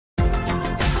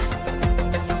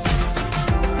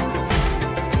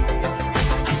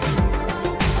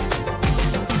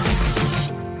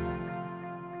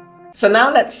So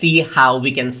now let's see how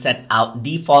we can set out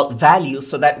default values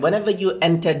so that whenever you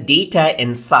enter data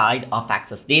inside of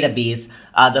Access database,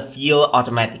 the field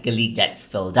automatically gets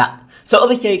filled up. So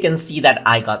over here, you can see that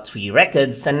I got 3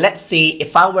 records. And let's say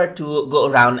if I were to go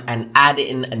around and add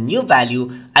in a new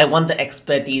value, I want the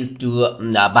expertise to,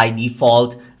 by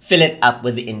default, fill it up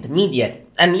with the intermediate.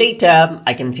 And later,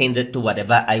 I can change it to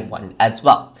whatever I want as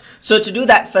well. So to do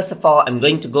that, first of all, I'm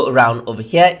going to go around over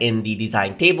here in the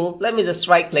design table. Let me just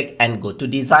right click and go to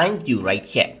design view right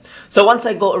here. So once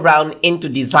I go around into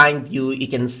design view, you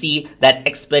can see that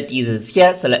expertise is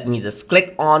here. So let me just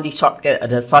click on the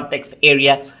short text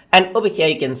area. And over here,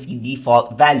 you can see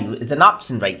default value is an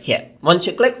option right here. Once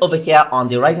you click over here on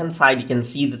the right hand side, you can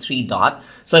see the 3 dots.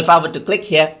 So if I were to click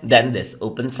here, then this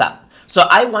opens up. So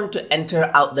I want to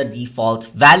enter out the default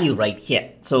value right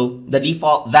here. So the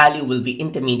default value will be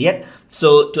intermediate.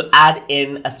 So to add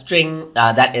in a string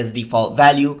that is default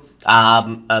value,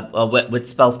 which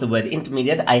spells the word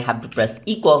intermediate, I have to press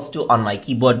equals to on my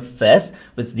keyboard first,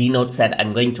 which denotes that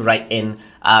I'm going to write in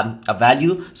a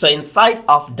value. So inside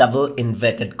of double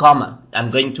inverted comma,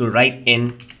 I'm going to write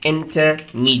in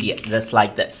intermediate, just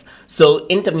like this. So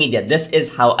intermediate, this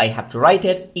is how I have to write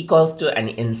it, equals to, and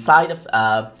inside of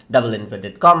double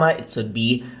inverted comma, it should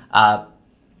be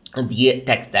the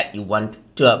text that you want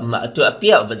to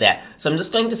appear over there. So I'm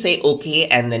just going to say OK,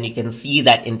 and then you can see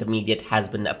that intermediate has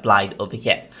been applied over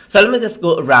here. So let me just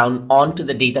go around onto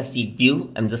the data sheet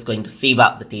view. I'm just going to save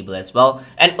out the table as well.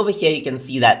 And over here, you can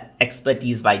see that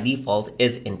expertise by default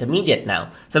is intermediate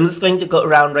now. So I'm just going to go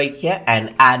around right here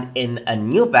and add in a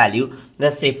new value.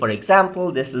 Let's say, for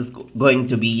example, this is going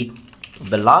to be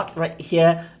the lot right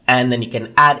here. And then you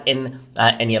can add in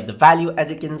any of the value, as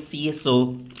you can see.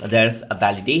 So there's a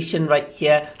validation right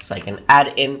here. So I can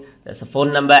add in, there's a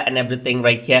phone number and everything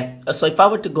right here. So if I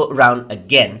were to go around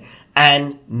again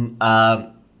and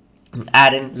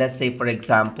add in, let's say, for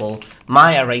example,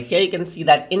 Maya right here, you can see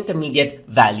that intermediate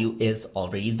value is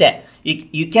already there.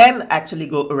 You can actually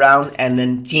go around and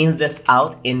then change this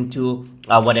out into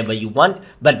whatever you want,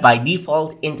 but by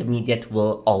default, intermediate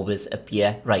will always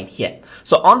appear right here.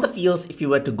 So on the fields, if you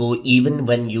were to go even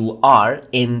when you are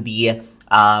in the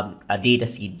data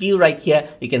sheet view right here,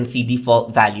 you can see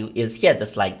default value is here,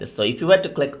 just like this. So if you were to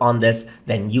click on this,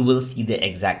 then you will see the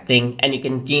exact thing, and you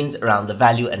can change around the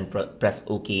value and press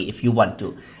OK if you want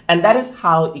to. And that is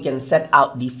how you can set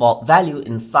out default value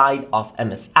inside of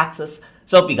MS Access.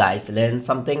 So hope you guys learned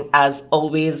something as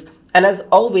always. And as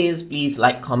always, please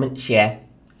like, comment, share,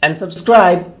 and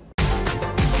subscribe.